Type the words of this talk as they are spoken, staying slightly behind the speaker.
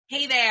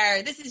Hey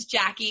there, this is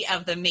Jackie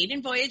of the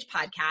Maiden Voyage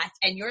podcast,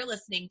 and you're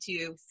listening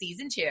to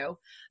season 2,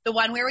 the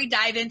one where we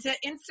dive into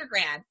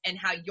Instagram and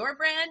how your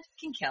brand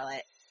can kill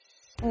it.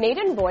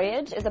 Maiden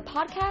Voyage is a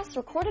podcast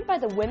recorded by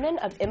the women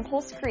of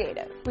Impulse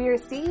Creative. We are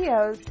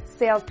CEOs,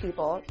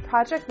 salespeople,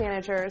 project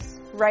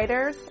managers,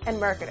 writers, and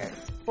marketers.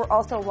 We're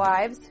also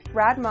wives,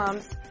 rad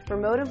moms,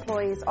 remote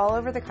employees all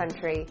over the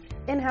country,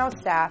 in-house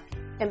staff,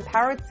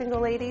 empowered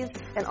single ladies,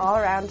 and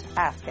all-around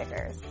ass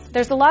kickers.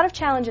 There's a lot of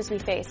challenges we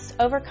face,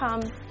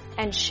 overcome,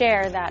 and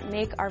share that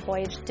make our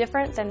voyage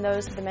different than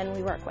those of the men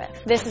we work with.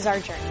 This is our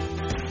journey.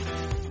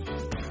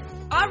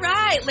 All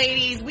right,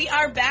 ladies, we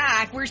are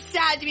back. We're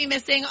sad to be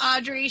missing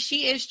Audrey.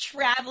 She is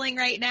traveling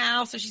right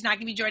now, so she's not going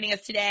to be joining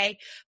us today.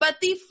 But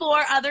the 4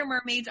 other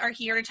mermaids are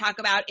here to talk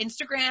about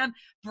Instagram,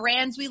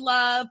 brands we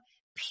love,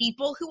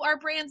 people who are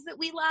brands that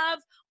we love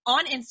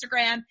on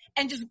Instagram,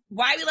 and just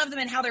why we love them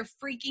and how they're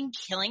freaking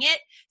killing it.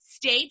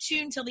 Stay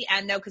tuned till the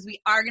end, though, because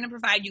we are going to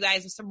provide you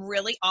guys with some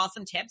really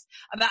awesome tips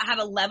about how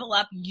to level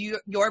up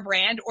your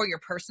brand or your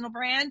personal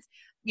brand,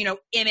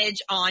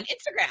 image on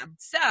Instagram.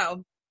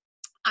 So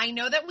I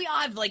know that we all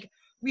have,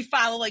 we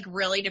follow,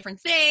 really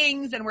different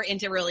things, and we're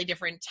into really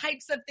different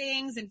types of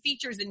things and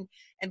features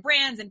and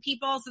brands and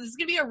people. So this is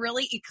going to be a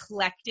really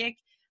eclectic,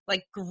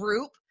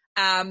 group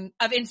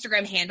of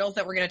Instagram handles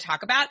that we're going to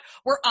talk about.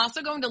 We're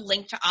also going to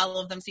link to all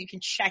of them so you can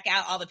check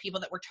out all the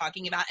people that we're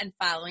talking about and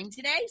following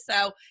today.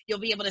 So you'll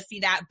be able to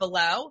see that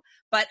below.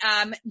 But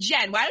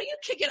Jen, why don't you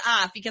kick it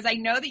off? Because I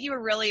know that you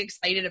were really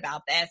excited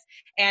about this,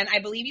 and I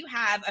believe you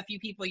have a few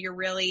people you're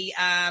really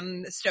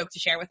stoked to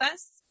share with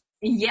us.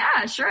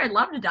 Yeah, sure. I'd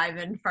love to dive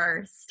in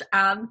first.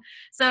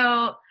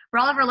 So for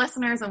all of our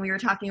listeners, when we were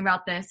talking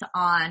about this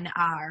on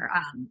our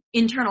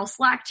internal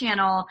Slack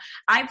channel,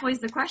 I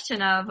posed the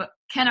question of,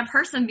 can a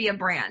person be a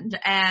brand?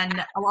 And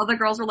a lot of the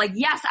girls were like,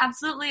 yes,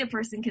 absolutely, a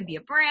person can be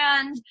a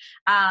brand.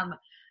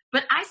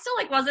 But I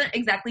still wasn't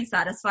exactly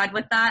satisfied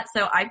with that.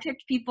 So I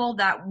picked people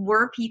that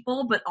were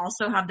people, but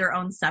also have their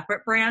own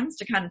separate brands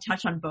to kind of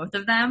touch on both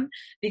of them,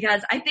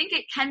 because I think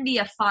it can be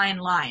a fine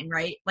line,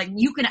 right?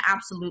 You can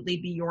absolutely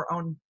be your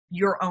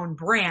own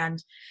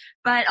brand,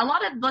 but a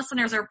lot of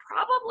listeners are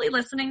probably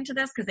listening to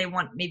this because they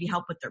want maybe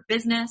help with their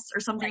business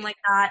or something like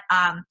that.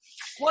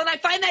 Well, and I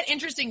find that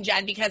interesting,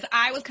 Jen, because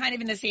I was kind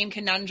of in the same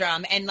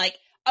conundrum and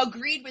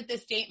agreed with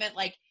this statement,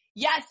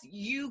 yes,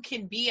 you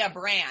can be a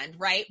brand,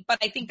 right? But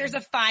I think there's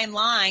a fine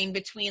line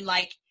between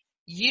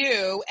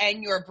you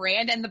and your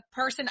brand, and the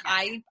person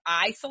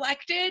I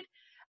selected,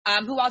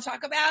 who I'll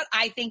talk about,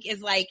 I think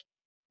is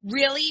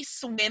really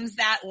swims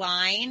that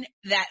line,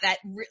 that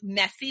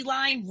messy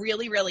line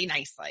really, really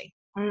nicely.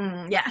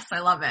 Yes, I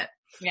love it.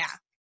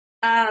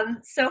 Yeah.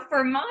 So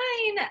for mine,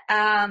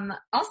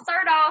 I'll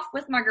start off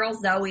with my girl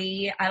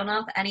Zoe. I don't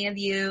know if any of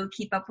you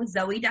keep up with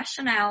Zoe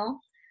Deschanel.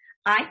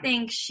 I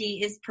think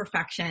she is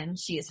perfection.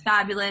 She is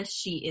fabulous.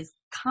 She is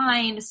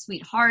kind,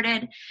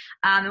 sweethearted.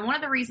 And one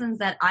of the reasons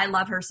that I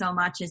love her so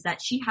much is that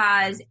she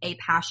has a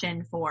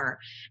passion for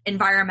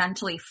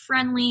environmentally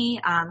friendly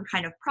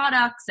kind of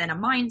products and a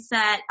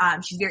mindset.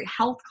 She's very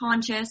health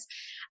conscious.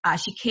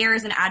 She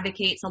cares and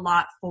advocates a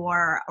lot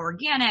for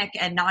organic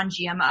and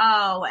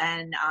non-GMO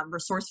and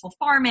resourceful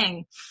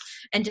farming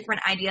and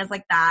different ideas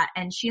like that.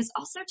 And she is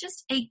also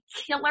just a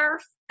killer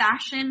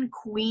fashion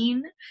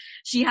queen.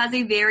 She has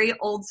a very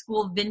old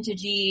school,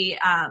 vintagey,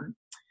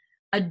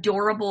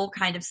 adorable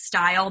kind of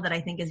style that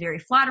I think is very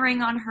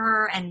flattering on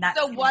her. And that's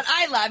so what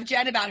I love,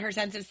 Jen, about her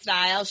sense of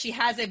style, she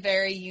has a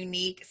very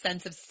unique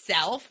sense of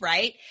self,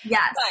 right?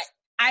 Yes.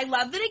 But I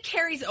love that it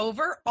carries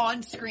over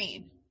on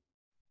screen.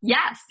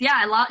 Yes. Yeah.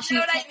 I love, you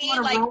know what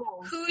I mean?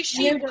 Who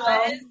she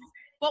was.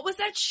 What was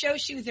that show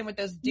she was in with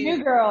those dudes?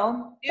 New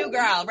Girl. New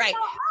Girl, right.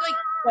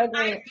 I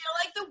feel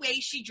the way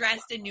she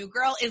dressed in New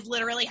Girl is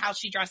literally how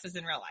she dresses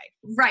in real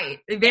life. Right.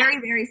 Very,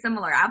 very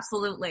similar.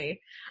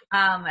 Absolutely.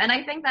 And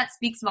I think that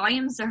speaks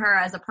volumes to her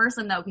as a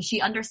person, though, because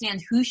she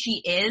understands who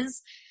she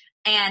is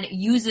and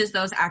uses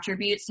those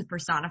attributes to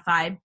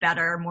personify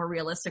better, more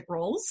realistic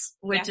roles,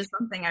 which is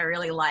something I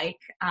really like.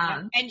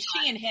 And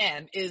She and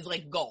Him is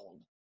gold.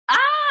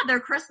 Their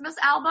Christmas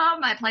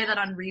album. I play that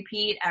on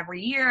repeat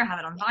every year. I have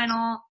it on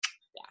vinyl.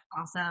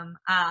 Awesome.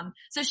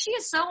 So she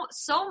is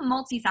so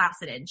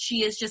multifaceted.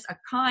 She is just a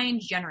kind,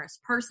 generous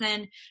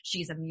person.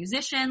 She's a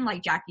musician,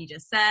 like Jackie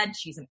just said.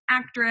 She's an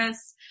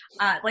actress.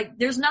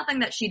 There's nothing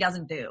that she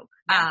doesn't do.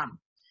 Yeah.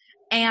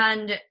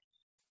 And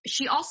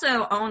she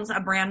also owns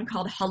a brand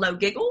called Hello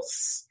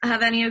Giggles.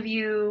 Have any of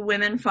you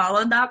women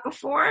followed that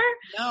before?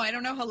 No, I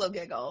don't know Hello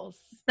Giggles.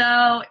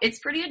 So it's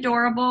pretty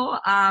adorable.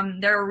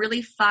 They're a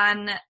really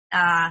fun,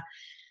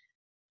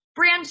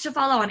 brand to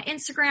follow on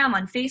Instagram,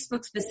 on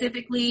Facebook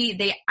specifically.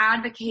 They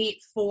advocate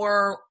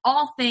for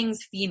all things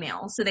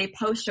female. So they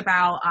post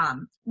about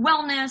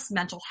wellness,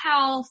 mental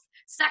health,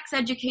 sex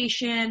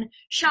education,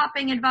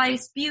 shopping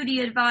advice,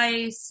 beauty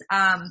advice.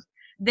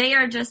 They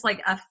are just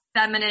a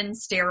feminine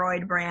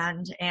steroid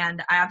brand,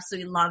 and I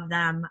absolutely love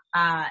them.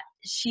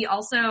 She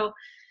also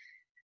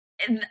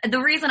And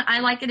the reason I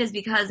like it is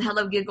because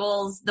Hello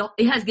Giggles,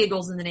 it has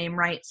giggles in the name,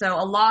 right? So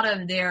a lot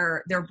of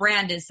their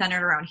brand is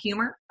centered around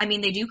humor. I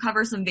mean, they do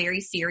cover some very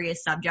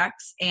serious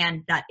subjects,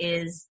 and that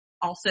is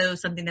also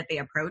something that they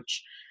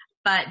approach.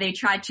 But they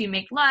try to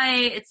make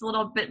light. It's a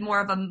little bit more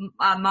of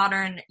a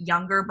modern,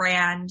 younger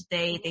brand.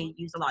 They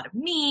use a lot of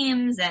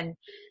memes and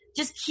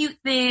just cute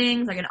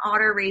things, like an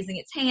otter raising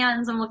its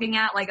hands I'm looking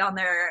at, like, on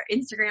their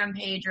Instagram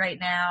page right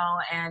now.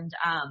 And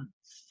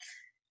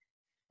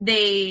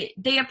they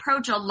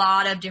approach a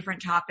lot of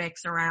different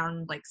topics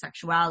around, like,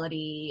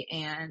 sexuality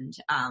and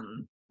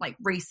like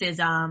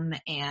racism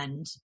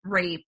and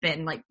rape,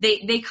 and like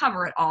they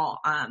cover it all.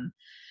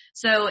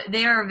 So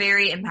they are a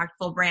very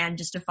impactful brand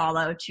just to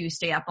follow, to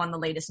stay up on the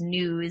latest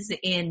news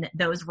in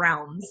those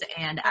realms.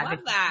 And I love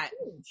that.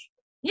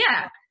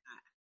 Yeah.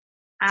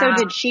 So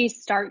did she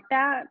start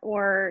that,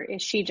 or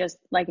is she just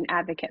like an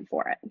advocate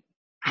for it?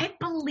 I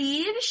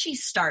believe she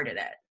started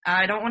it.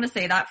 I don't want to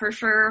say that for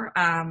sure.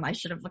 I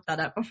should have looked that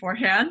up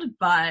beforehand,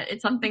 but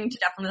it's something to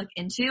definitely look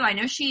into. I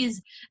know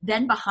she's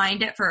been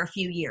behind it for a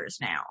few years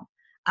now.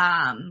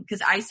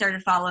 Cause I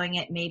started following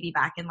it maybe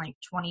back in like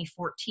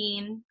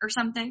 2014 or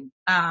something.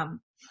 And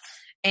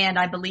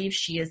I believe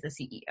she is the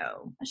CEO.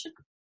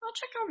 I'll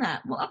check on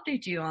that. We'll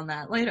update you on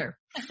that later.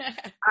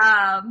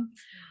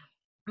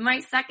 My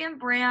second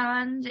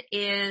brand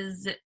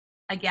is,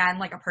 again,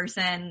 like a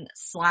person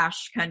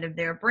 / kind of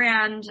their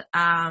brand.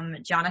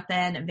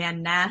 Jonathan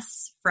Van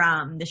Ness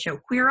from the show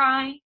Queer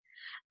Eye.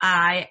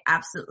 I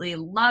absolutely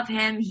love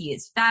him. He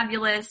is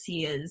fabulous.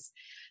 He is,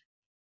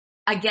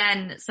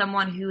 again,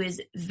 someone who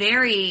is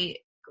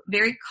very,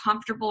 very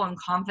comfortable and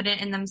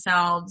confident in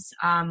themselves.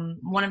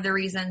 One of the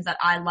reasons that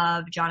I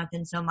love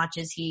Jonathan so much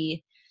is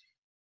he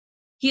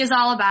is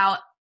all about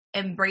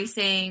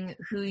embracing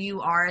who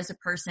you are as a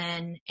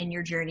person in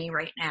your journey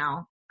right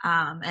now.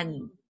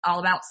 And all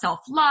about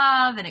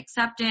self-love and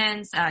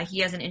acceptance. He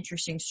has an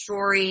interesting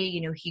story.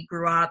 You know, he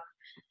grew up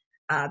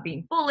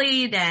being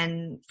bullied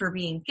and for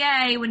being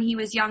gay when he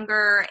was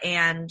younger,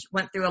 and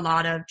went through a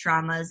lot of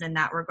traumas in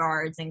that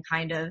regards, and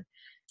kind of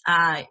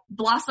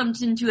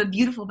blossomed into a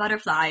beautiful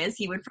butterfly, as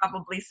he would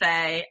probably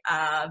say.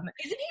 Isn't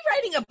he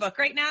writing a book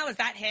right now? Is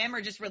that him,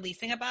 or just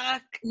releasing a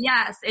book?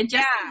 Yes.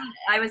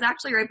 I was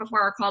actually right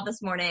before our call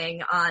this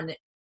morning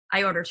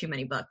I order too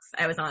many books.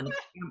 I was on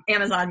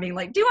Amazon being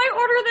like, do I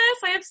order this?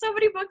 I have so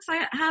many books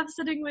I have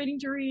sitting waiting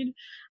to read.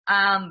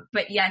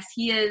 But yes,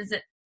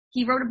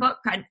 he wrote a book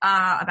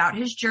about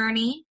his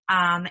journey.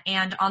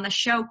 And on the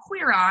show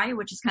Queer Eye,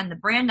 which is kind of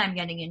the brand I'm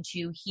getting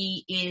into,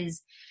 he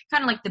is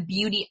kind of like the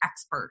beauty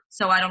expert.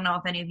 So I don't know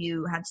if any of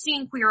you have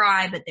seen Queer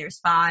Eye, but there's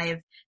 5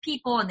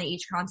 people, and they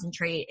each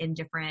concentrate in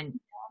different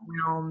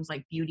realms,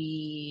 like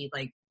beauty,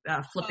 like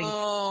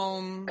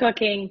flipping,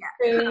 cooking,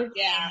 food.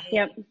 Yeah.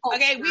 Yep.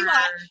 Okay, we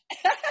watch.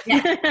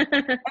 Yeah.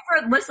 And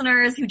for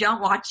listeners who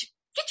don't watch,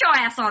 get your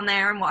ass on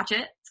there and watch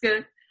it. It's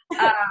good.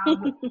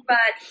 But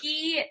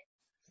he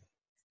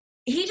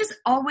just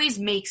always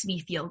makes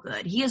me feel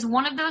good. He is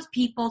one of those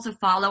people to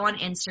follow on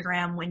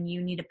Instagram when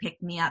you need to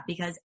pick me up,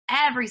 because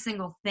every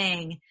single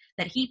thing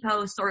that he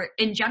posts, or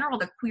in general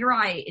the Queer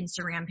Eye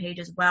Instagram page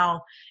as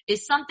well,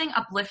 is something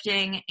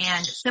uplifting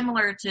and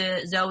similar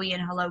to Zoe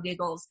and Hello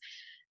Giggles.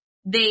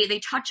 They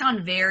touch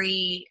on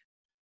very,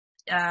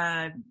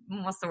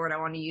 what's the word I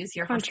want to use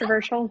here?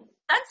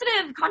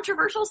 Sensitive,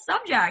 controversial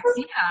subjects.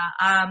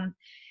 Yeah.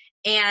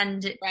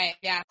 And right.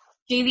 Yeah.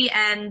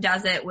 JVN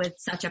does it with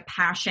such a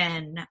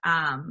passion.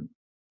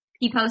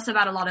 He posts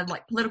about a lot of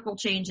like political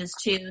changes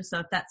too.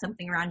 So if that's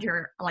something around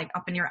your, like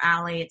up in your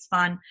alley, it's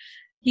fun.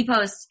 He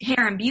posts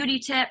hair and beauty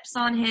tips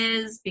on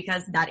his,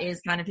 because that is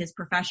kind of his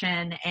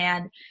profession.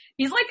 And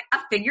he's like a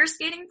figure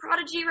skating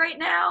prodigy right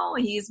now.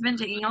 He's been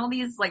taking all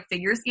these like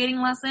figure skating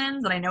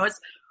lessons, and I know it's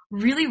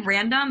really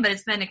random, but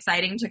it's been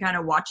exciting to kind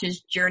of watch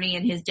his journey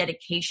and his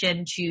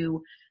dedication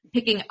to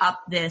picking up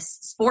this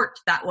sport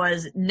that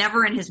was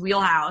never in his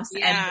wheelhouse.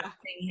 Yeah. And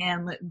watching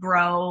him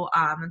grow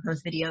and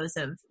post videos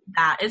of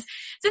that. It's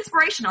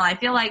inspirational. I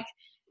feel like,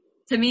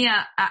 to me,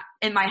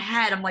 in my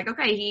head, I'm like,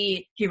 okay,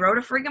 he wrote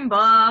a freaking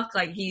book.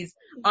 Like, he's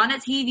on a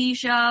TV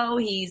show.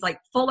 He's like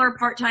fuller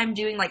part-time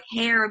doing like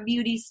hair and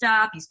beauty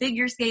stuff. He's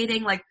figure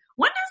skating. Like,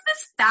 when does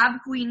this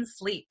fab queen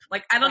sleep?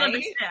 Like, I don't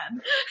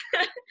understand.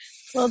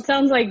 Well, it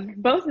sounds like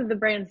both of the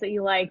brands that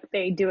you like,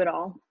 they do it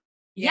all.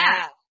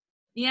 Yeah.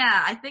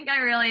 Yeah. I think I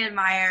really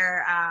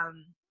admire,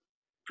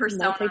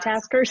 personas.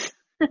 Multitaskers.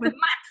 With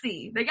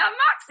Moxie. They got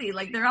Moxie.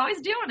 Like, they're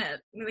always doing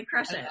it. They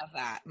crush it. I love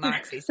that.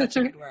 Moxie, such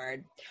a good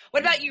word.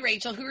 What about you,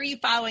 Rachel? Who are you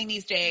following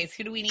these days?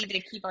 Who do we need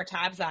to keep our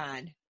tabs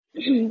on?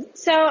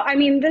 So, I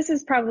mean, this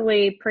is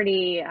probably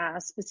pretty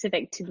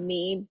specific to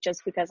me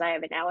just because I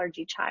have an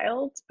allergy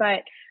child,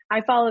 but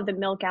I follow the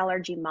Milk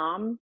Allergy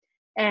Mom,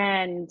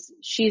 and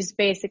she's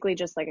basically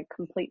just like a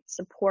complete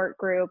support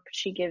group.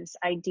 She gives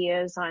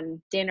ideas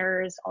on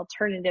dinners,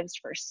 alternatives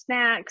for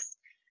snacks,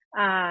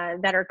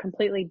 that are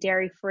completely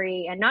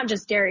dairy-free, and not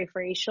just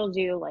dairy-free. She'll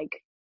do like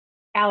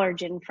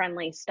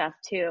allergen-friendly stuff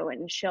too,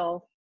 and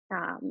she'll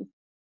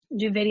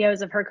do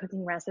videos of her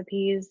cooking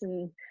recipes,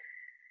 and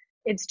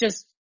it's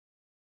just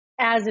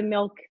as a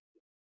milk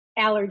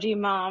allergy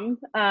mom,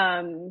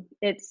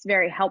 it's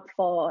very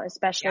helpful,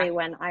 especially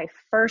when I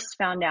first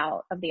found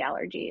out of the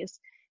allergies.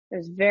 It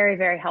was very,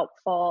 very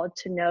helpful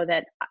to know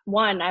that,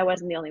 one, I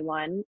wasn't the only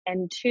one,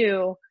 and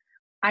two,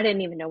 I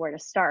didn't even know where to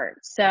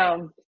start.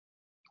 So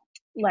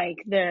like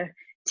the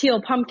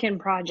Teal Pumpkin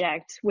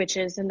Project, which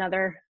is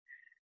another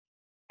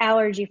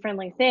allergy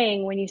friendly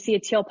thing. When you see a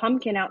teal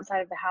pumpkin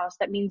outside of the house,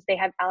 that means they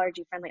have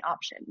allergy friendly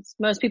options.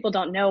 Most people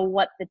don't know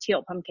what the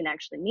teal pumpkin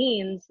actually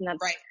means, and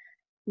that's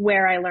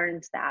where I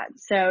learned that.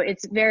 So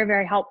it's very,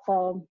 very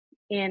helpful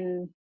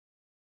in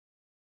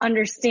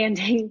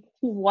understanding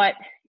what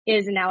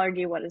is an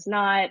allergy, what is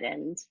not.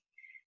 And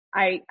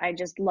I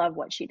just love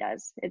what she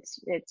does.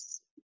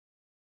 It's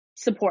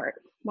support,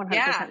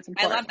 100% support.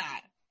 I love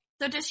that.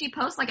 So does she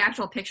post like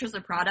actual pictures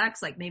of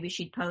products? Like maybe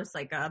she'd post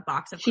like a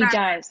box of She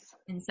crackers does.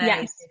 and say,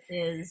 Yes.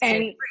 this is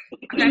And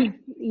okay.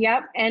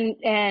 yep.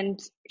 And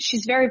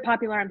she's very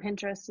popular on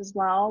Pinterest as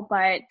well,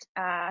 but,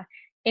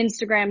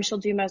 Instagram, she'll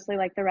do mostly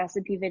like the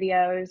recipe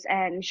videos,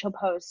 and she'll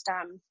post,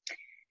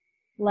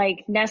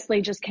 like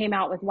Nestle just came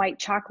out with white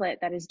chocolate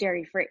that is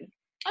dairy free.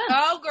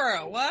 Oh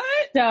girl, what?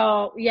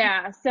 So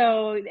yeah.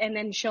 So, and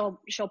then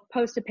she'll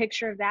post a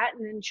picture of that,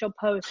 and then she'll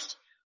post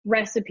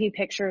recipe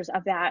pictures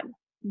of that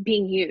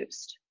being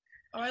used.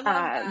 Oh, I love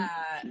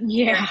that.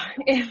 Yeah.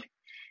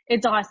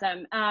 It's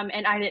awesome.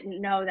 And I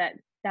didn't know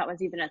that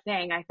was even a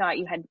thing. I thought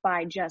you had to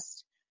buy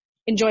just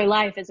Enjoy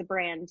Life as a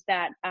brand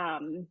that,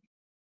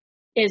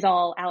 is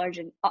all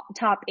allergen,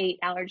 top 8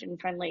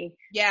 allergen friendly,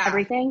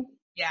 everything.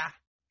 Yeah.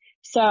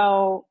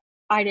 So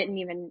I hadn't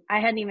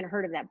even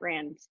heard of that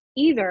brand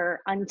either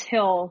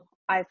until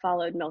I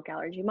followed Milk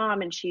Allergy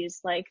Mom, and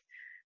she's like,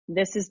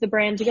 this is the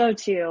brand to go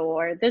to,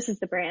 or this is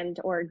the brand,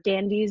 or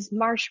Dandy's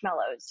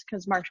marshmallows,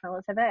 because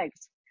marshmallows have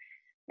eggs.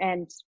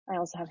 And I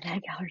also have an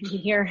egg allergy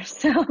here.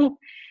 So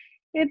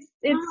it's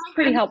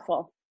pretty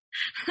helpful.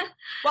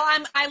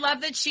 Well, I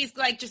love that she's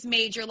like just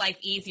made your life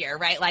easier,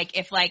 right? Like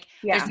if like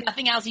there's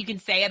nothing else you can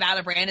say about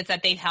a brand, it's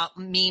that they've helped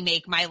me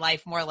make my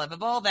life more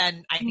livable,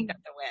 then I think that's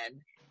a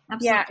win.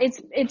 Absolutely.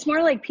 Yeah, it's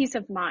more like peace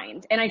of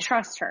mind, and I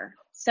trust her.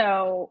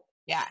 So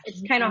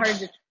it's kind of hard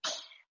to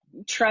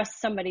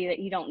trust somebody that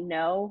you don't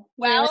know.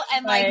 Well,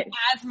 and like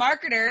as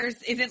marketers,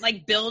 isn't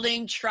like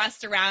building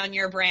trust around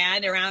your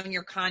brand, around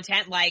your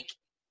content, like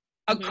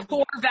a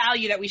core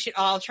value that we should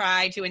all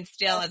try to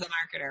instill as a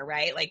marketer,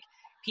 right? Like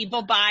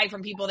people buy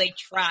from people they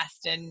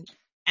trust. And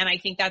I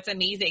think that's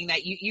amazing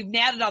that you've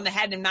nailed it on the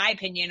head, in my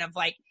opinion, of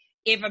like,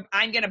 if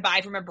I'm going to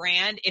buy from a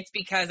brand, it's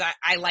because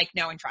I like,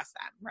 know, and trust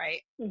them.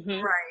 Right.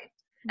 Mm-hmm. Right.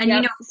 And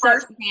you know,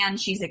 firsthand,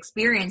 she's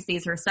experienced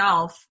these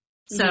herself.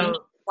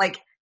 So like,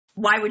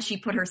 why would she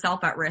put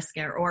herself at risk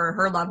or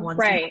her loved ones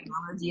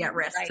technology at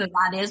risk? Right. So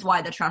that is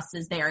why the trust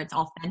is there. It's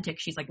authentic.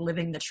 She's like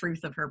living the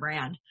truth of her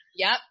brand.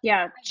 Yep.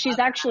 Yeah. She's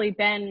actually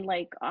been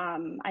like,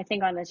 I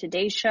think on the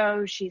Today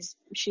Show, she's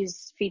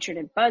featured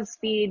in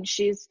BuzzFeed.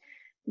 She's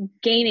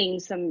gaining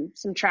some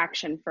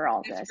traction for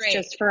all this,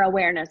 just for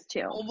awareness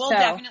too. Well, we'll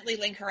definitely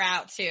link her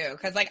out too.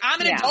 Cause like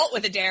I'm an adult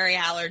with a dairy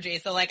allergy.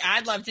 So like,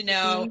 I'd love to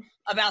know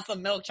about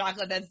some milk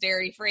chocolate that's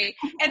dairy free.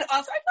 And also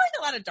I feel like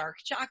a lot of dark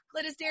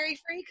chocolate is dairy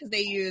free cause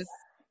they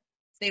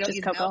don't just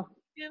use cocoa. Milk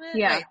in it.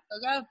 Yeah. Right,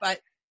 cocoa, but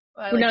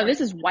well, no,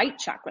 this is white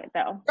chocolate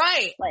though.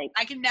 Right. Like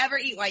I can never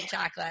eat white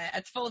chocolate.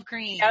 It's full of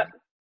cream. Yep.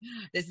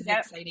 This is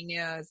exciting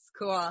news.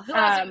 Cool. Who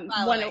else are you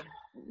following?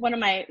 One of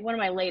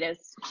my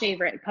latest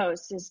favorite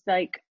posts is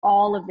like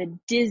all of the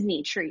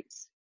Disney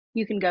treats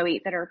you can go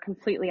eat that are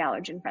completely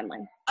allergen friendly.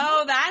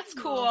 Oh, that's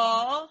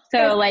cool.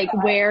 So like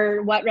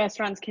what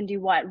restaurants can do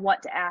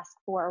what to ask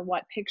for,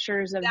 what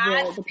pictures of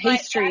the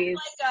pastries.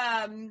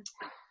 That's like,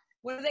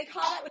 what do they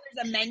call it when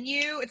there's a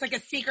menu? It's like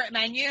a secret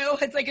menu.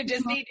 It's like a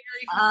Disney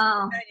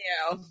dairy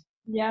menu.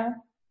 Yeah.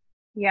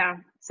 Yeah.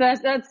 So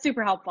that's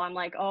super helpful. I'm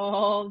like,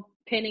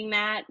 pinning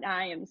that.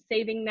 I am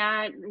saving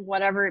that,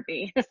 whatever it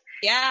be.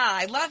 Yeah,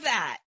 I love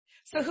that.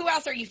 So who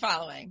else are you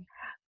following?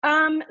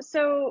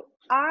 So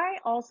I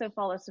also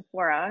follow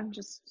Sephora.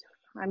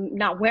 I'm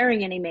not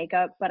wearing any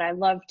makeup, but I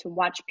love to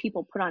watch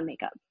people put on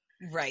makeup.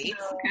 Right.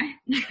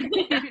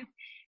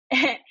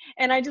 Okay.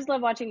 And I just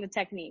love watching the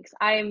techniques.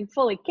 I am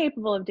fully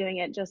capable of doing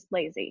it, just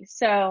lazy.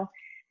 So,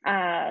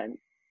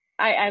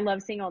 I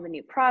love seeing all the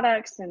new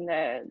products and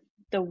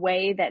the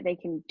way that they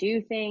can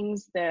do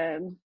things,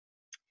 the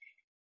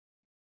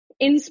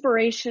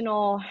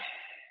inspirational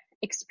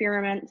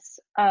experiments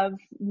of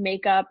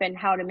makeup and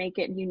how to make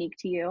it unique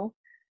to you.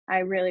 I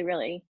really,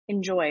 really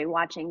enjoy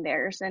watching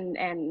theirs.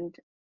 And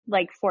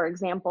like, for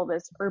example,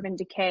 this Urban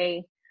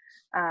Decay,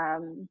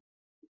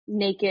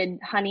 Naked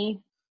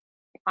Honey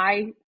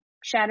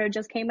eyeshadow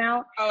just came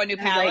out. Oh, a new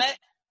palette? Like,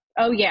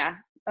 oh yeah.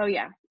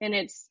 And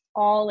it's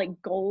all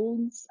like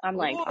golds. I'm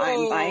like, ooh,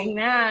 I'm buying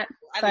that.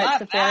 But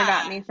Sephora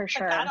got me for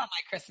sure. Put that on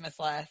my Christmas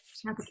list.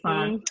 That's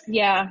fun.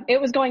 Yeah,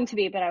 it was going to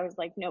be, but I was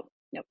like, nope.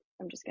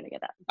 I'm just going to get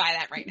that. Buy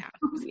that right now.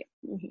 Yeah.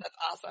 That's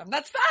awesome.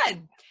 That's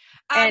fun.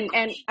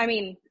 And I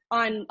mean,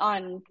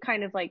 on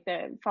kind of like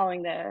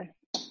following the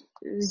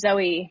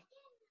Zoe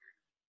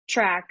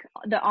track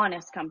the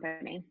Honest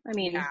company. I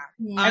mean,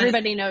 Yeah.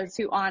 everybody knows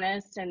who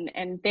Honest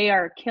and they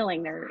are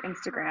killing their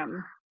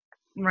Instagram.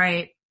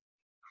 Right.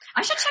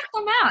 I should check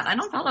them out. I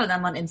don't follow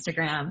them on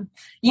Instagram.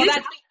 Well,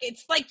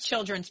 it's like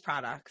children's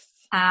products.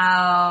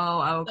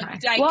 Oh,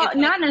 okay. Well,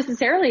 not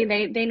necessarily.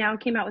 They now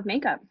came out with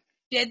makeup.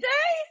 Did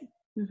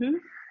they? Mm-hmm.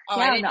 Oh,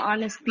 yeah, the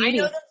Honest Beauty.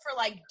 I know them for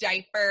like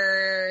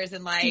diapers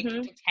and like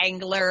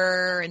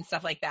detangler and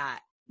stuff like that.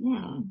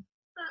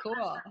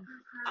 Cool.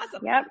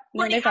 Awesome. Yep.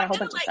 Courtney, I'm going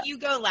to let you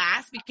go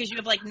last because you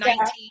have like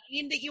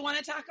 19 that you want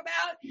to talk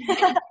about.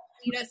 And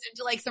lead us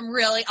into like some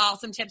really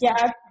awesome tips.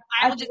 Yeah,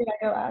 I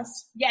go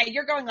last. Yeah,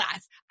 you're going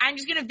last. I'm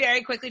just going to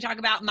very quickly talk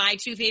about my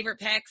 2 favorite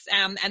picks,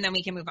 and then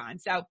we can move on.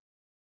 So,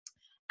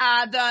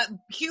 the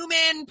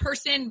human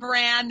person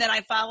brand that I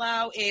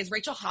follow is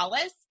Rachel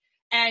Hollis.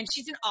 And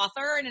she's an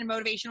author and a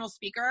motivational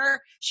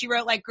speaker. She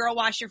wrote like Girl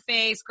Wash Your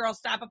Face, Girl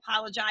Stop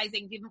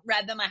Apologizing. If you haven't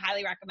read them, I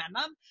highly recommend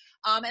them.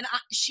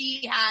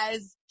 She's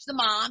a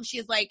mom. She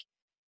has like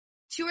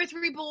 2 or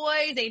 3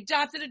 boys. They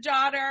adopted a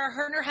daughter.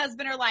 Her and her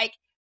husband are like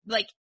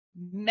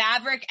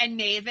maverick and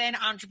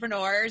maven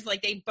entrepreneurs.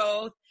 Like they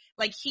both,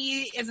 like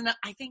he is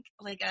I think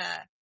like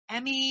a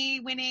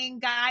Emmy winning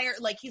guy, or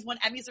like he's won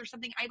Emmys or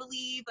something, I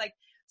believe. Like,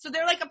 so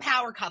they're like a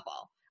power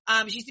couple.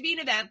 She used to be an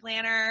event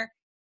planner,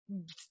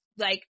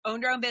 like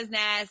owned her own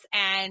business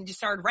and just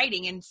started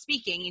writing and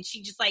speaking. And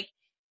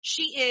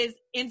she is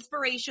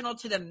inspirational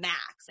to the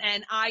max.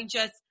 And I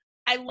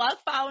love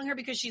following her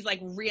because she's like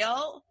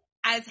real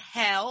as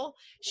hell.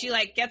 She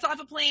like gets off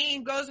a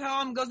plane, goes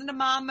home, goes into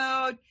mom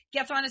mode,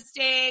 gets on a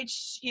stage,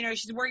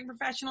 she's working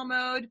professional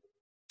mode,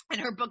 and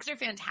her books are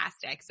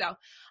fantastic. So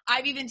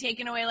I've even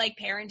taken away like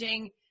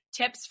parenting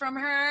tips from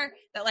her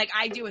that like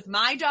I do with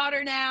my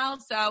daughter now.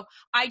 So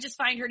I just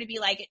find her to be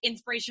like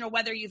inspirational,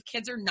 whether you have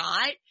kids or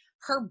not.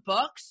 Her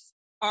books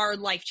are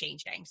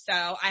life-changing. So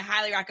I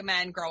highly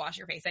recommend Girl Wash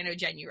Your Face. I know,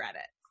 Jen, you read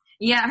it.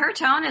 Yeah, her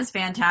tone is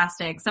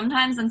fantastic.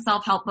 Sometimes in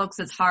self-help books,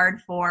 it's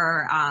hard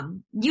for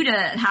you to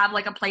have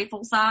like a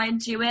playful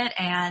side to it,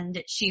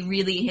 and she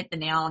really hit the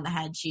nail on the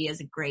head. She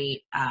is a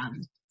great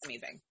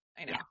amazing.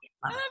 I know.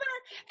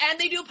 Yeah, and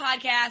they do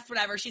podcasts,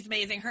 whatever. She's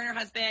amazing. Her and her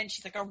husband,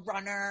 she's like a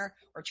runner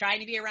or trying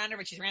to be a runner,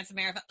 but she's ran some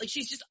marathon. Like,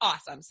 she's just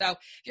awesome. So if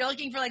you're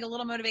looking for like a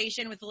little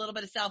motivation with a little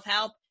bit of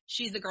self-help,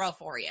 she's the girl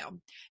for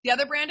you. The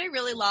other brand I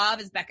really love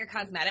is Becca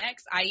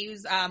Cosmetics. I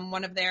use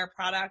one of their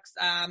products.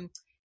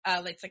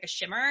 It's like a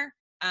shimmer,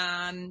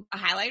 a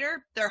highlighter.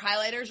 Their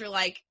highlighters are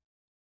like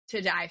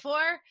to die for.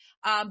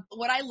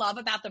 What I love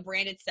about the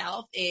brand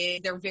itself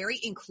is they're very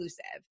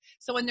inclusive.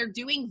 So when they're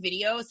doing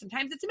videos,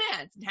 sometimes it's a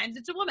man, sometimes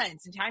it's a woman,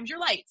 sometimes you're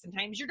light,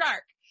 sometimes you're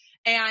dark.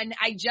 And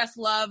I just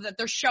love that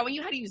they're showing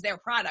you how to use their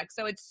product.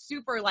 So it's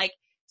super like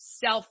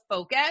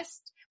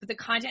self-focused, but the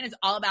content is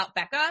all about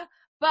Becca,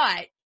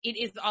 but it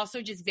is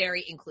also just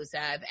very inclusive.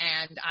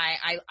 And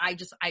I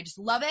just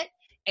love it.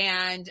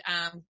 And,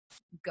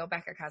 go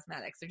Becca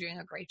Cosmetics. They're doing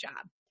a great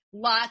job.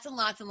 Lots and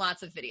lots and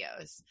lots of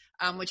videos,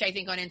 which I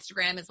think on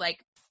Instagram is like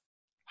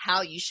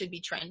how you should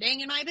be trending,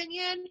 in my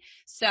opinion.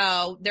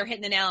 So they're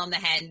hitting the nail on the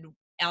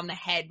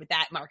head with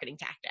that marketing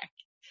tactic.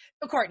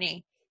 So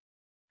Courtney,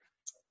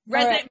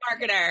 resident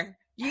marketer,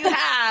 you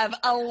have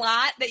a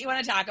lot that you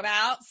want to talk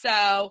about.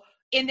 So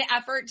in the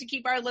effort to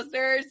keep our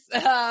listeners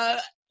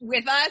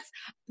with us,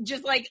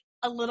 just like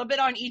a little bit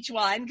on each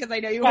one, because I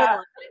know you have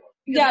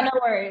no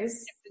worries.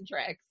 Tips and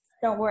tricks.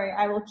 Don't worry,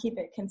 I will keep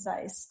it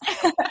concise.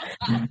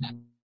 I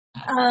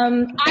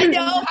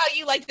know how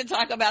you like to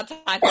talk about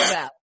Taco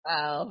Bell.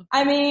 Oh.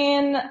 I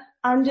mean,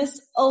 I'm just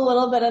a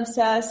little bit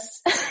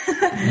obsessed.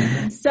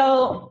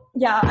 So,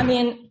 yeah, I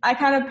mean, I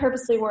kind of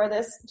purposely wore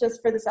this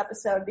just for this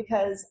episode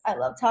because I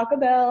love Taco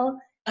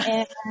Bell.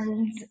 And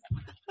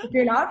if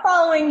you're not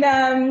following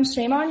them,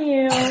 shame on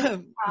you.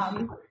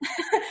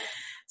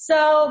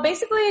 So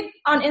basically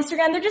on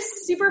Instagram, they're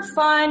just super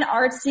fun,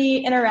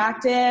 artsy,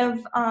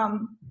 interactive.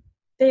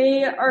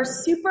 They are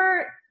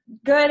super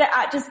good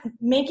at just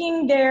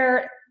making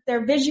their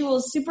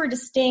visuals super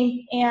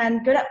distinct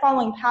and good at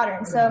following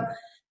patterns. So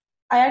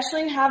I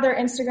actually have their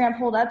Instagram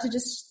pulled up to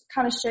just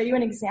kind of show you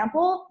an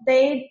example.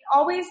 They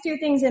always do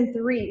things in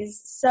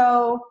threes.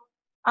 So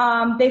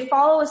they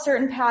follow a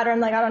certain pattern.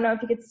 Like, I don't know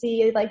if you could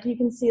see, like, you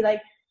can see, like,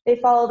 they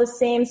follow the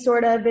same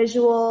sort of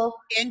visual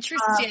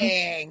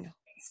interesting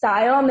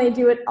style, and they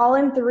do it all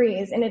in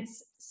threes, and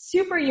it's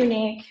super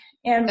unique.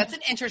 And that's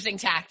an interesting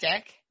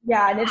tactic.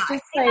 Yeah, and it's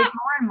just like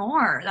more and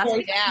more. That's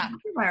like,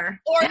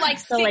 popular. Or like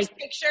six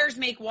pictures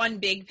make one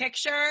big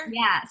picture.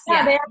 Yes.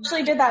 Yeah, they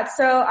actually did that.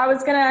 So I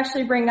was gonna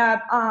actually bring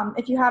up,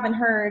 if you haven't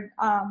heard,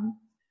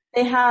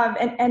 they have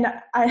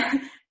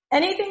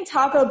anything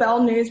Taco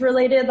Bell news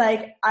related.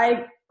 Like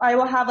I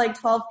will have like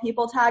 12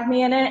 people tag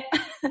me in it.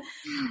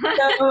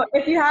 So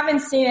if you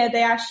haven't seen it,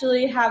 they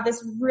actually have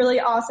this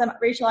really awesome.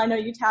 Rachel, I know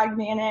you tagged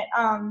me in it.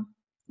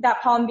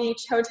 That Palm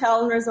Beach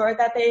hotel and resort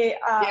that they.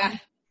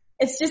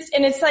 It's just,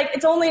 and it's like,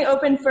 it's only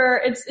open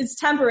for, it's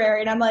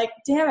temporary. And I'm like,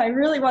 damn, I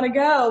really want to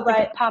go, but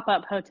it's a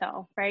pop-up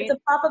hotel, right? It's a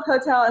pop-up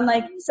hotel. And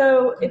like,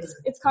 so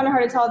it's kind of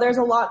hard to tell. There's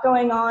a lot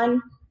going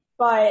on,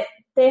 but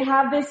they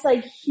have this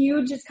like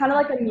huge, it's kind of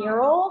like a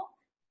mural,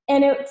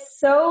 and it's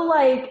so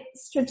like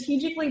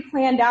strategically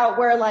planned out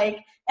where like,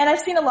 and I've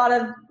seen a lot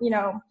of,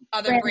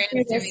 other brands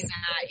doing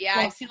that. Yeah,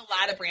 I've seen a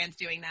lot of brands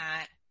doing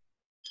that.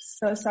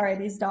 So sorry,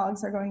 these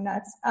dogs are going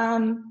nuts.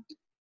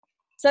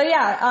 So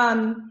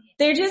yeah,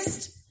 they're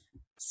just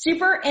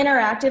super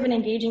interactive and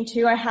engaging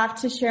too. I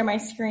have to share my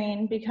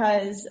screen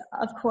because,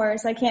 of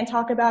course, I can't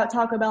talk about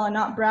Taco Bell and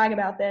not brag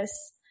about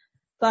this.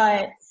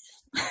 But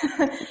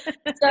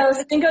so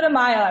Cinco de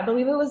Mayo, I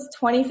believe it was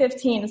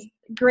 2015. It's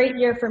a great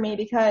year for me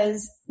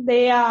because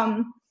they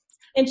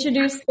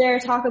introduced their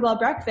Taco Bell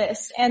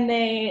breakfast, and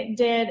they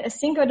did a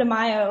Cinco de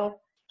Mayo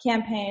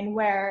campaign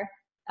where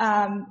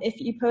if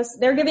you post,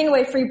 they're giving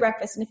away free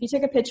breakfast, and if you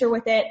took a picture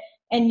with it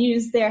and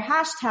used their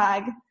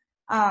hashtag,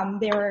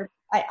 they were,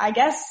 I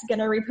guess,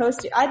 gonna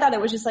repost it. I thought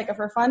it was just like a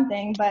for fun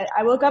thing, but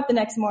I woke up the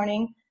next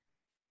morning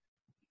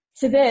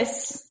to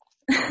this.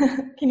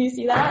 Can you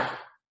see that?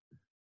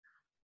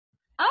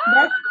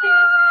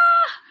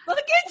 Look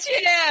at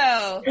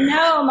you!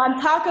 No, I'm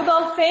Taco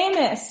Bell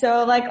famous,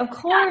 so like, of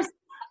course,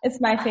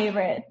 it's my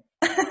favorite.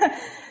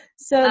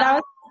 So that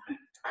was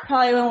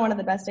probably one of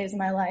the best days of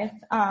my life.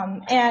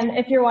 And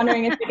if you're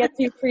wondering if it gets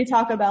you free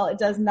Taco Bell, it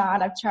does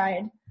not. I've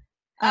tried.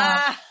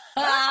 But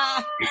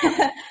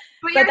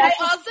I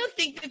also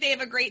think that they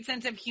have a great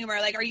sense of humor.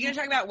 Like, are you going to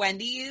talk about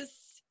Wendy's?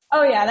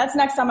 Oh yeah, that's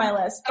next on my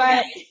list.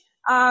 Okay.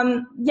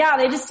 But yeah,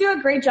 they just do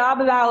a great job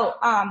about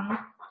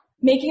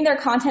making their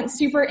content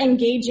super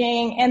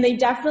engaging, and they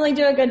definitely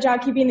do a good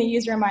job keeping the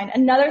user in mind.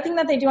 Another thing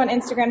that they do on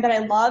Instagram that I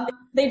love,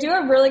 they do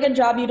a really good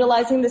job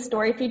utilizing the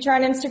story feature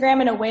on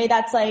Instagram in a way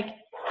that's like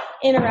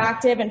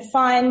interactive and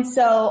fun.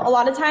 So a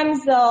lot of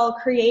times they'll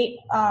create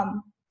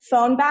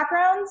phone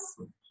backgrounds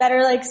that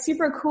are like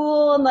super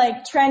cool and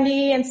like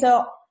trendy, and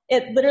so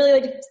it literally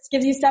like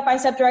gives you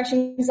step-by-step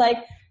directions, like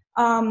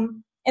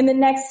in the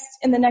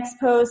next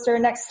post or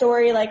next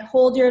story, like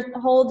hold your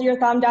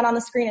thumb down on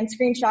the screen and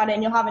screenshot it,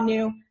 and you'll have a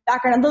new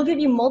background. And they'll give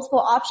you multiple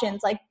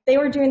options. Like they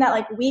were doing that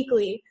like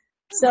weekly.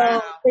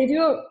 So They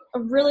do a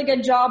really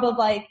good job of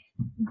like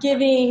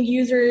giving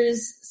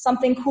users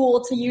something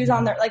cool to use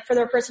on their, like for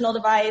their personal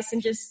device,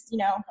 and just,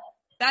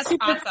 That's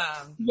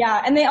awesome.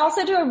 Yeah. And they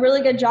also do a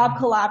really good job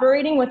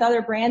collaborating with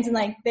other brands, and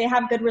like they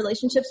have good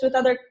relationships with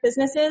other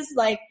businesses.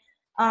 Like,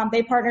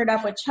 they partnered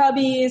up with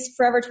Chubbies,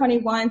 Forever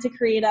 21 to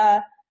create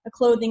a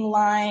clothing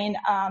line,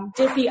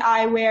 Diffie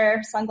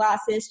eyewear,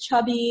 sunglasses,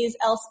 Chubbies,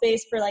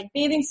 L-Space for like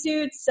bathing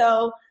suits.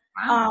 So,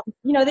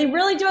 they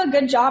really do a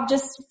good job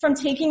just from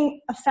taking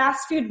a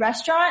fast food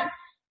restaurant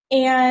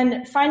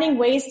and finding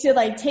ways to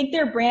like take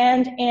their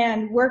brand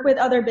and work with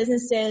other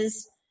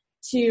businesses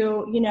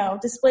to,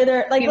 display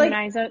their, like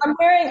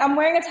I'm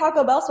wearing a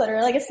Taco Bell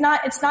sweater. Like it's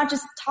not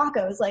just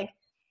tacos. Like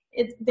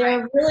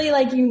they're really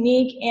like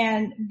unique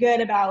and good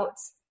about,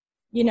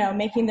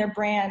 making their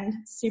brand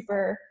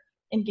super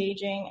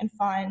engaging and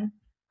fun.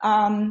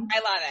 I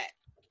love it.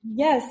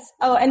 Yes.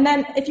 Oh, and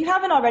then if you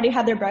haven't already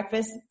had their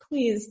breakfast,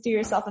 please do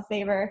yourself a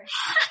favor.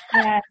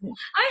 I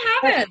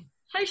haven't.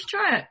 I should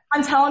try it.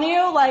 I'm telling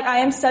you, like, I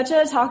am such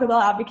a Taco Bell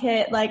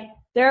advocate. Like,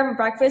 their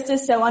breakfast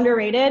is so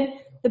underrated.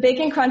 The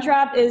Bacon Crunch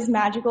Wrap is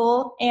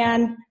magical,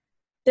 and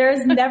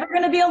there's never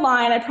going to be a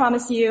line, I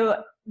promise you,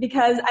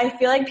 because I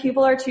feel like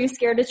people are too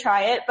scared to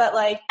try it, but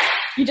like,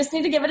 you just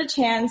need to give it a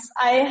chance.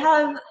 I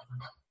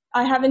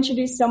have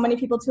introduced so many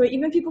people to it,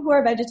 even people who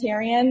are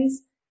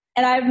vegetarians,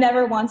 and I've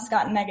never once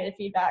gotten negative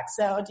feedback.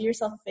 So do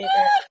yourself a favor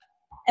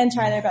and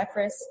try their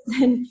breakfast.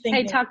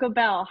 Hey, Taco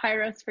Bell,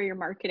 hire us for your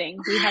marketing.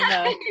 We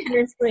have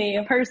seriously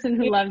a person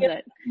who loves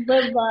it.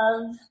 Would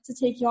love to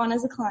take you on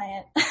as a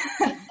client.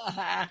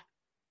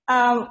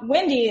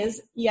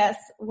 Wendy's, yes,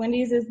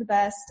 Wendy's is the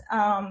best.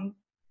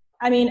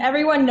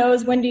 Everyone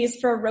knows Wendy's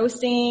for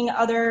roasting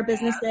other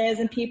businesses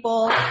and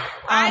people.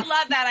 I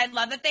love that. I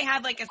love that they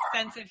have like a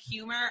sense of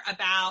humor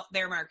about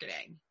their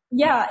marketing.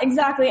 Yeah,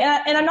 exactly.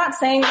 And I'm not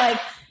saying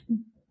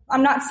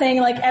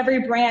like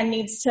every brand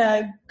needs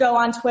to go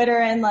on Twitter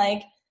and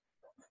like,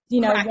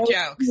 roast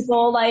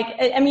people. Like,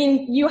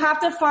 you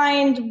have to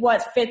find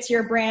what fits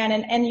your brand,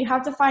 and you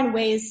have to find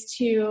ways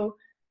to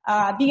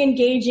be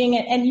engaging,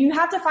 and you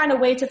have to find a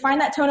way to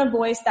find that tone of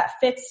voice that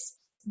fits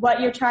what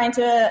you're trying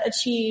to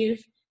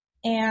achieve.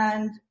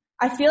 And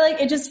I feel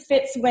like it just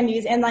fits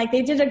Wendy's, and like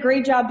they did a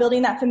great job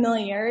building that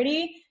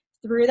familiarity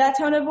through that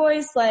tone of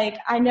voice. Like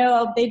I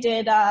know they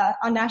did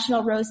on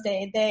National Roast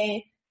Day,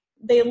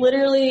 they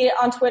literally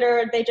on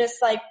Twitter, they just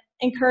like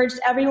encouraged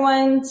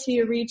everyone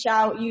to reach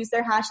out, use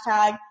their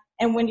hashtag,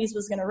 and Wendy's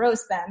was going to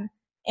roast them.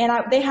 And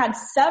they had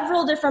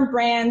several different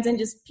brands and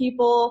just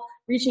people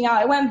reaching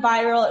out. It went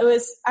viral.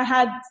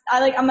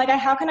 I'm like,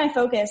 how can I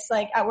focus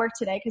like at work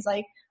today? Cause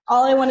like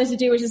all I wanted to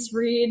do was just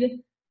read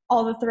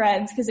all the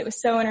threads because it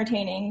was so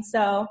entertaining.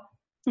 So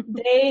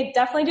they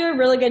definitely do a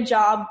really good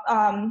job,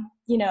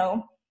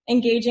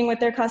 engaging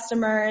with their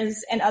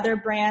customers and other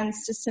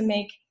brands just to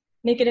make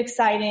it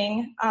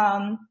exciting.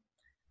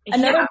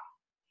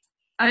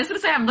 I was gonna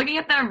say, I'm looking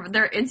at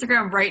their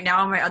Instagram right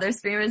now on my other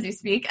stream as you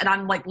speak, and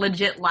I'm like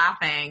legit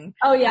laughing.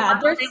 Oh yeah.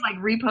 They like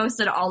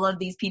reposted all of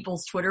these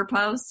people's Twitter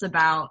posts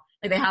about,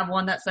 like they have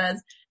one that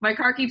says, my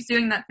car keeps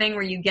doing that thing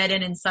where you get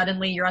in and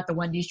suddenly you're at the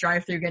Wendy's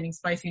drive-thru getting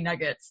spicy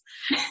nuggets.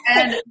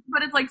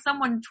 But it's like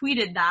someone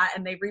tweeted that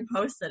and they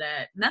reposted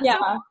it. And that's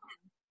so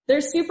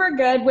they're super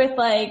good with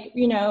like,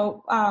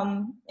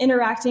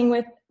 interacting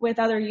with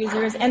other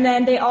users. And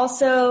then they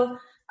also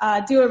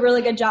do a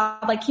really good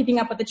job like keeping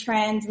up with the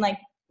trends and like,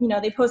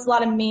 they post a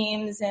lot of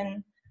memes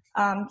and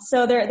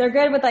so they're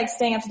good with like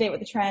staying up to date with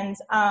the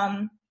trends.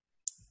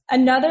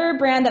 Another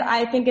brand that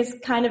I think is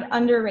kind of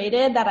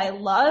underrated that I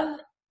love,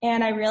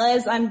 and I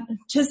realize I'm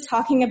just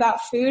talking about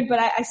food, but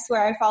I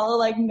swear I follow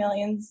like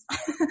millions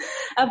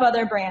of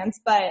other brands,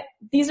 but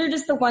these are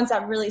just the ones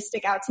that really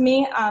stick out to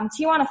me.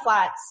 Tijuana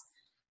Flats.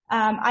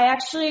 I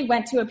actually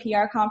went to a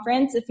PR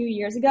conference a few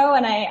years ago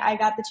and I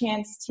got the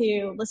chance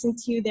to listen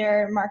to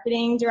their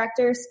marketing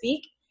director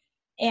speak.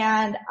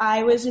 And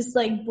I was just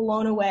like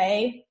blown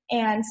away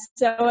and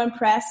so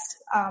impressed.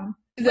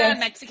 Is that a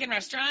Mexican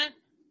restaurant?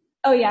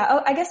 Oh yeah.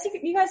 Oh, I guess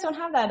you guys don't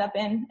have that up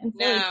in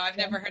Philly. No, I've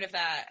never heard of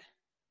that.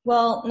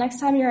 Well, next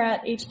time you're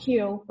at HQ,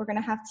 we're going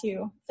to have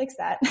to fix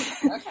that.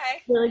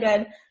 Okay. Really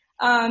good.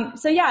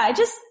 So yeah, I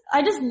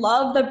just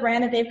love the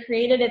brand that they've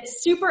created.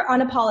 It's super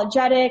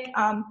unapologetic.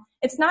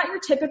 It's not your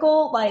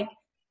typical like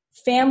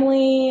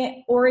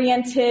family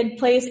oriented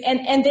place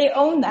and they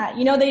own that.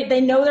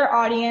 They know their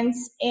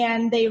audience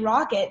and they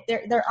rock it.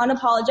 They're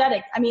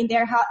unapologetic. I mean, they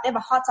have a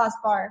hot sauce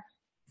bar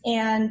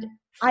and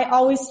I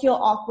always feel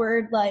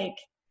awkward like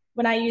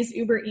when I use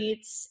Uber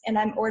Eats and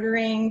I'm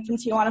ordering from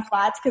Tijuana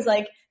Flats cuz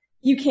like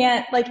you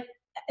can't like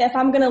if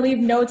I'm going to leave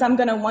notes I'm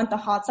going to want the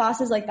hot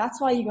sauces, like that's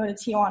why you go to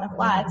Tijuana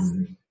Flats.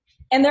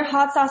 And their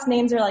hot sauce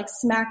names are like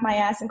Smack My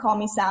Ass and Call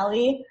Me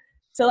Sally.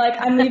 So like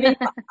I'm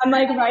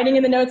like writing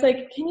in the notes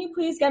like, can you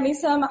please get me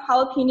some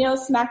jalapeno,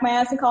 Smack My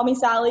Ass and Call Me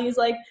Sally's?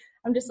 Like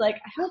I'm just like,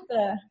 I hope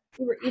the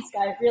Uber Eats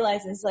guy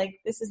realizes like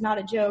this is not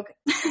a joke.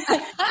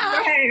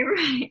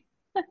 Right.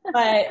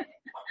 But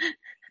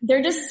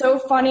they're just so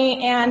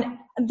funny and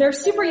they're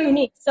super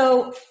unique.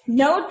 So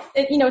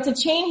it's a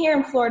chain here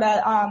in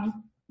Florida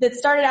that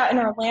started out in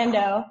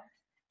Orlando.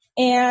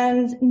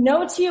 And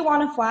no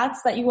Tijuana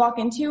Flats that you walk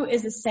into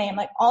is the same.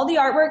 Like all the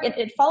artwork,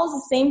 it follows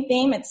the same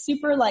theme. It's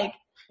super like,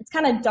 it's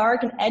kind of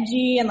dark and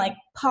edgy and like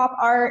pop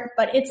art,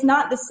 but it's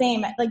not the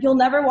same. Like you'll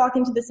never walk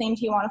into the same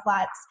Tijuana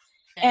Flats.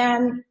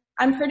 And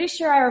I'm pretty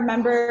sure I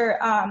remember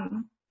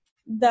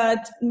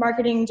the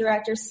marketing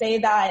director say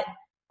that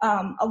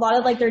a lot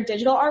of like their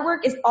digital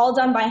artwork is all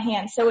done by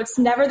hand. So it's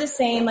never the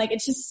same. Like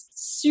it's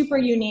just super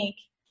unique.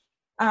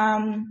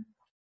 And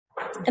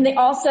they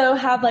also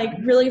have like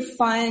really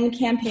fun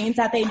campaigns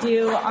that they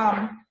do.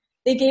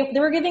 They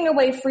were giving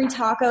away free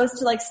tacos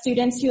to like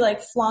students who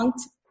like flunked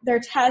their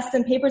tests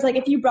and papers. Like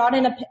if you brought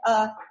in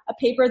a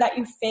paper that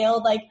you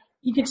failed, like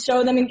you could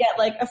show them and get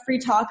like a free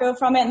taco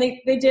from it. And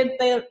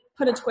they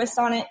put a twist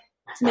on it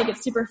to make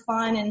it super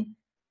fun. And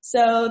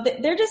so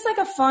they're just like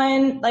a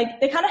fun,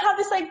 like they kind of have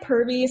this like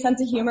pervy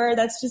sense of humor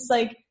that's just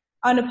like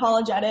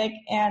unapologetic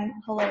and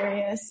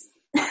hilarious.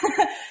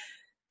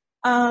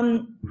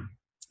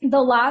 The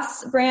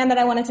last brand that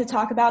I wanted to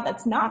talk about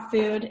that's not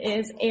food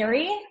is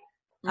Aerie.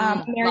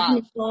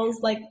 American Eagle's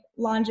like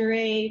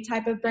lingerie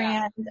type of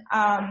brand.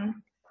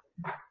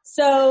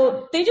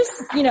 So they just,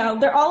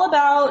 they're all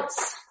about,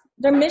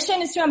 their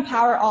mission is to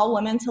empower all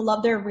women to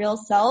love their real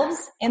selves,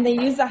 and they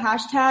use the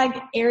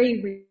hashtag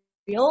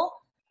AerieReal.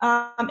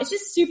 It's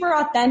just super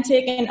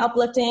authentic and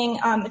uplifting.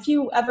 If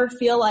you ever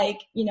feel like,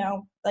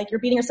 like you're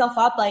beating yourself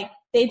up, like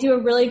they do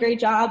a really great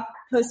job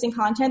posting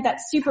content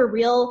that's super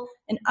real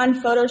and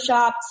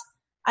unphotoshopped.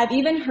 I've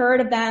even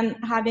heard of them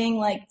having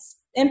like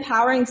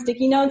empowering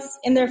sticky notes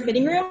in their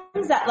fitting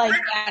rooms that like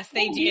yes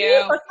they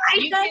do.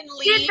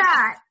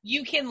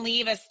 You can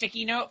leave a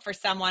sticky note for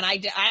someone.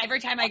 Every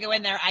time I go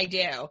in there I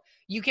do.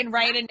 You can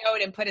write a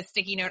note and put a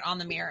sticky note on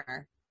the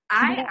mirror.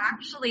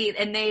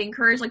 And they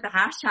encourage like the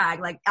hashtag.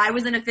 Like I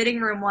was in a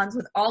fitting room once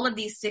with all of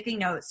these sticky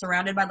notes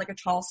surrounded by like a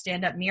tall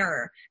stand-up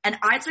mirror, and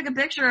I took a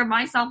picture of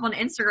myself on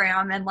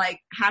Instagram and like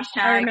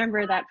hashtag. I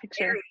remember that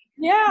picture.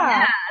 Yeah,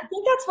 I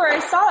think that's where I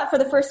saw it for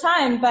the first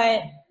time,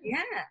 but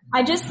yeah,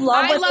 I just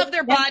love. I love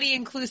their body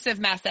inclusive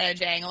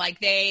messaging. Like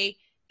I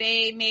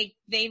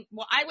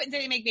wouldn't say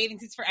they make bathing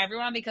suits for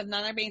everyone because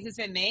none of their bathing suits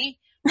fit me,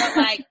 but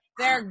like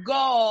their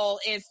goal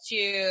is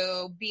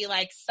to be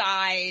like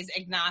size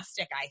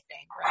agnostic, I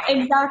think,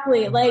 right?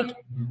 Exactly. Like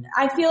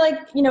I feel like,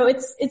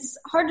 it's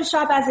hard to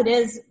shop as it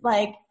is,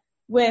 like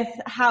with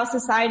how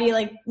society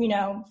like,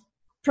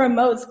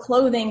 promotes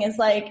clothing is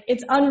like,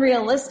 it's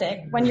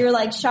unrealistic when you're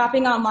like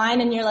shopping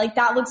online and you're like,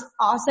 that looks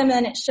awesome. And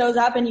then it shows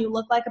up and you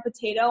look like a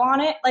potato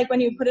on it. Like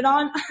when you put it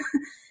on,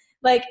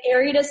 like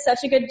Aerie does such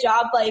a good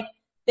job. Like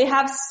they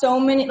have so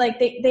many, like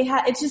they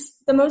have, it's just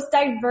the most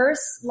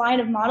diverse line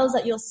of models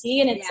that you'll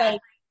see. And it's like,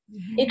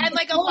 and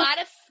like a lot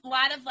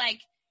of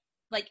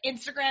like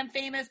Instagram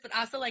famous, but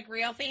also like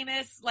real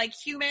famous, like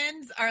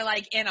humans are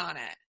like in on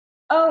it.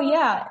 Oh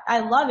yeah.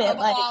 I love it. Of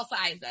all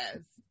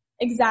sizes.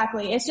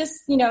 Exactly. It's just,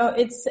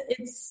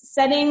 it's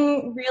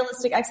setting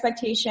realistic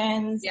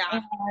expectations. Yeah.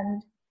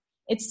 And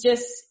it's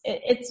just,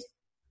 it's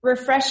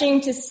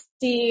refreshing to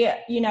see,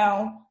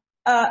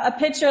 a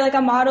picture, like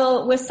a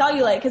model with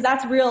cellulite, because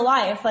that's real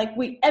life. Like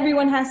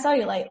everyone has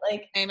cellulite.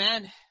 Like,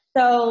 amen.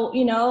 So,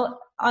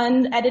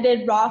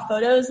 unedited raw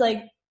photos,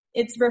 like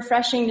it's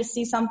refreshing to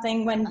see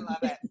something when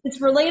it's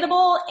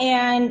relatable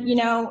and,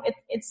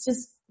 it's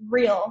just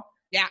real.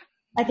 Yeah.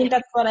 I think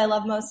that's what I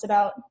love most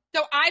about.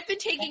 So I've been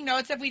taking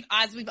notes as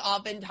we've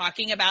all been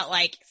talking about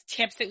like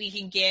tips that we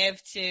can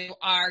give to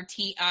our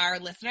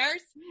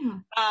listeners.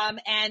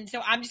 And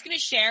so I'm just going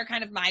to share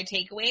kind of my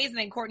takeaways, and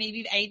then Courtney, if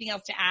you have anything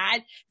else to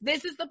add,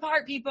 this is the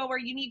part, people, where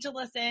you need to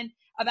listen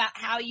about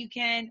how you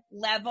can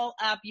level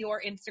up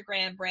your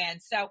Instagram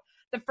brand. So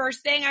the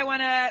first thing I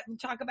want to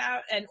talk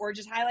about or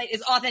just highlight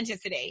is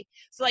authenticity.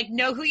 So like,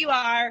 know who you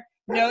are,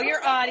 know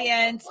your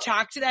audience,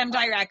 talk to them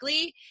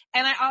directly.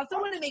 And I also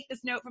want to make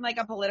this note from like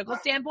a political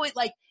standpoint.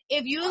 Like,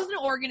 if you as an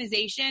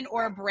organization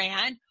or a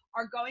brand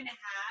are going to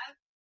have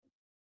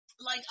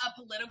like a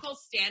political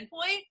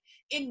standpoint,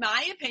 in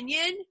my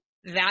opinion,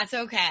 that's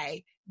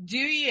okay. Do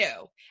you?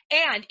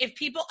 And if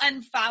people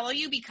unfollow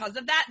you because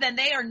of that, then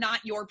they are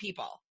not your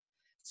people.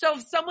 So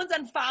if someone's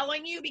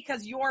unfollowing you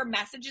because your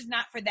message is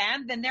not for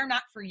them, then they're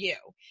not for you.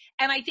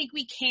 And I think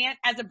we can't,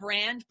 as a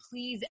brand,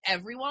 please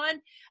everyone.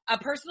 A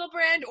personal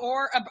brand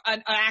or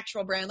an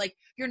actual brand, like,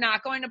 you're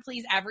not going to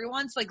please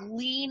everyone. So like,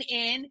 lean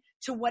in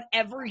to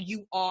whatever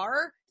you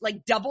are,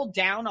 like double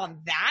down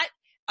on that.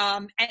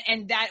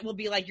 And that will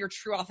be like your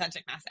true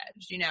authentic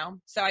message,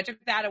 So I took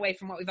that away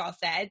from what we've all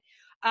said.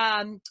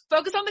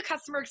 Focus on the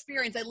customer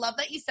experience. I love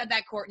that you said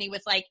that, Courtney,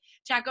 with like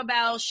Taco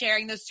Bell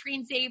sharing those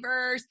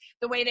screensavers,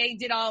 the way they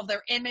did all of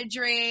their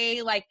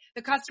imagery. Like,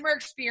 the customer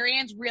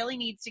experience really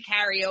needs to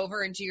carry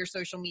over into your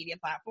social media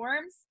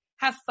platforms.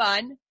 Have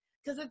fun,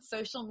 because it's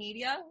social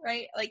media,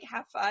 right? Like,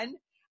 have fun.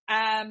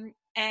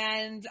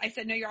 And I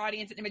said, know your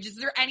audience and images. Is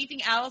there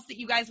anything else that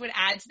you guys would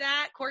add to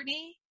that,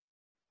 Courtney?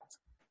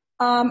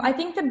 I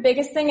think the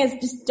biggest thing is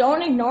just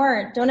don't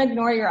ignore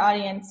your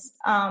audience.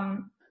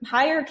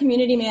 Hire a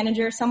community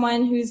manager,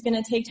 someone who's going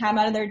to take time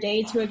out of their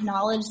day to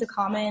acknowledge the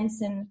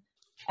comments and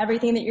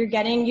everything that you're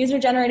getting.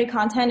 User-generated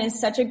content is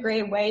such a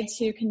great way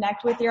to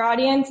connect with your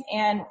audience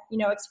and,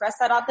 express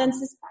that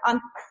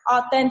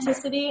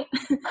authenticity.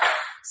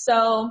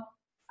 So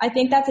I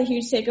think that's a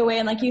huge takeaway.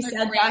 And like you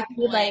said,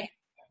 Jackie, like,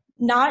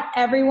 not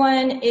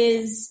everyone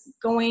is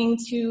going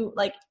to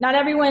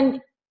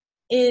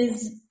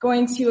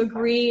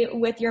agree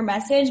with your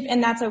message,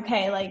 and that's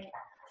okay. Like,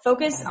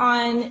 focus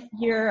on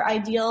your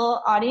ideal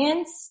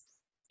audience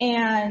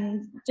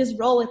and just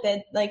roll with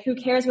it. Like, who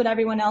cares what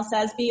everyone else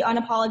says? Be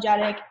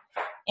unapologetic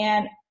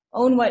and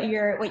own what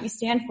you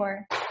stand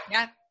for.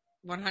 Yeah,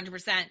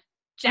 100%.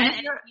 Jen,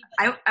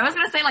 I was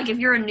going to say, like, if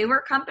you're a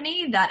newer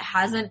company that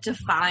hasn't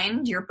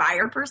defined your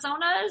buyer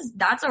personas,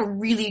 that's a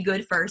really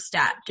good first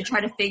step to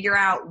try to figure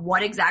out who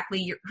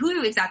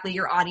exactly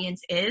your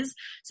audience is,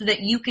 so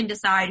that you can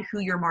decide who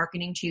you're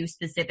marketing to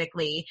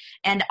specifically,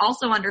 and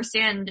also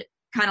understand,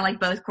 kind of like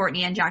both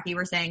Courtney and Jackie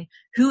were saying,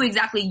 who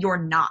exactly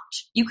you're not.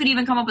 You could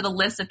even come up with a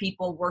list of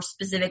people we're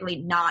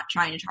specifically not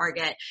trying to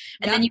target.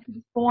 And then you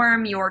can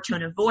form your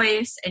tone of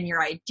voice and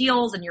your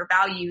ideals and your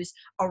values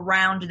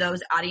around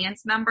those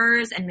audience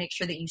members and make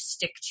sure that you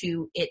stick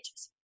to it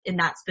in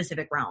that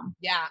specific realm.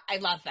 Yeah, I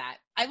love that.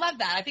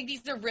 I think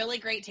these are really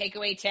great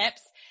takeaway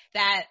tips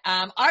that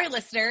our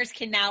listeners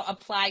can now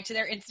apply to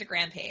their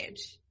Instagram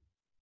page.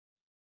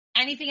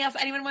 Anything else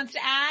anyone wants to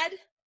add?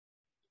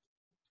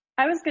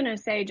 I was going to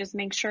say, just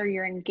make sure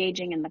you're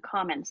engaging in the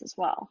comments as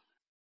well.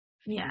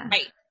 Yeah.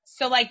 Right.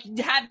 So like,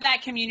 have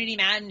that community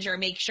manager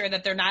make sure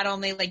that they're not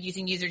only like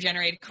using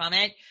user-generated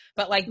comment,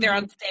 but like they're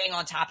staying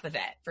on top of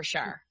it for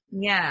sure.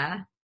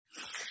 Yeah.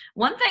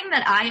 One thing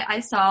that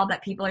I saw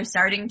that people are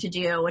starting to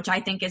do, which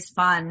I think is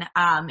fun,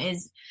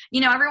 is,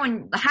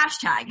 everyone, the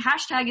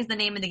hashtag is the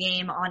name of the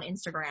game on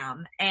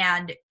Instagram,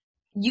 and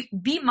you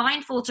be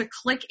mindful to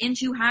click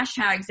into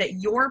hashtags that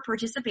you're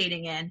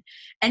participating in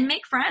and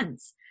make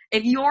friends.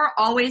 If you're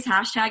always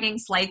hashtagging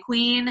Slay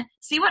Queen,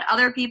 see what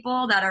other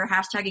people that are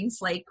hashtagging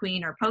Slay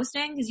Queen are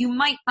posting, because you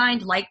might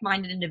find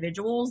like-minded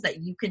individuals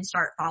that you can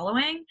start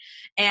following.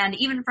 And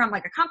even from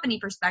like a company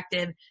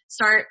perspective,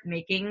 start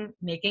making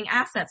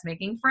assets,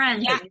 making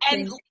friends that you can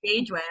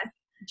engage with.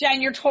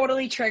 Jen, you're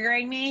totally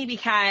triggering me,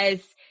 because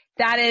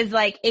that is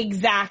like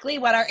exactly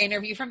what our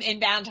interview from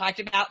Inbound talked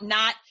about.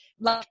 Not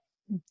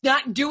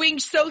doing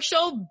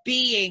social,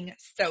 being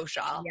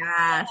social.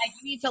 Yes. Like,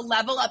 you need to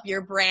level up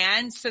your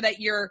brand so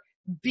that you're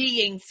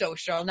being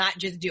social, not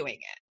just doing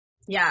it.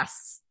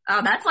 Yes.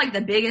 Oh, that's like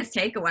the biggest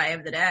takeaway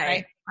of the day.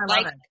 Right? I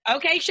love it.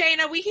 Okay,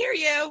 Shayna, we hear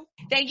you.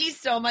 Thank you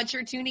so much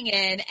for tuning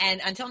in.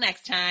 And until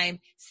next time,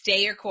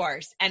 stay your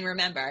course. And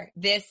remember,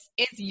 this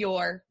is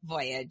your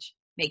voyage.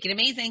 Make it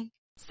amazing.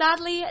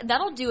 Sadly,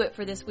 that'll do it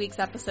for this week's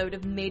episode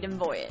of Maiden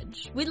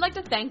Voyage. We'd like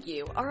to thank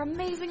you, our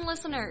amazing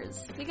listeners,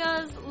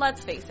 because,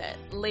 let's face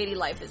it, lady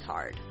life is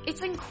hard.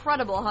 It's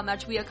incredible how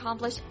much we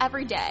accomplish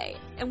every day,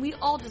 and we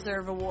all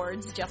deserve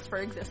awards just for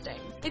existing.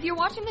 If you're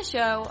watching the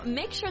show,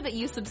 make sure that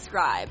you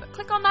subscribe.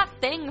 Click on that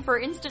thing for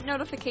instant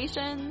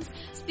notifications,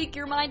 speak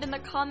your mind in the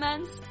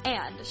comments,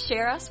 and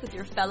share us with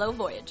your fellow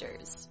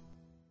Voyagers.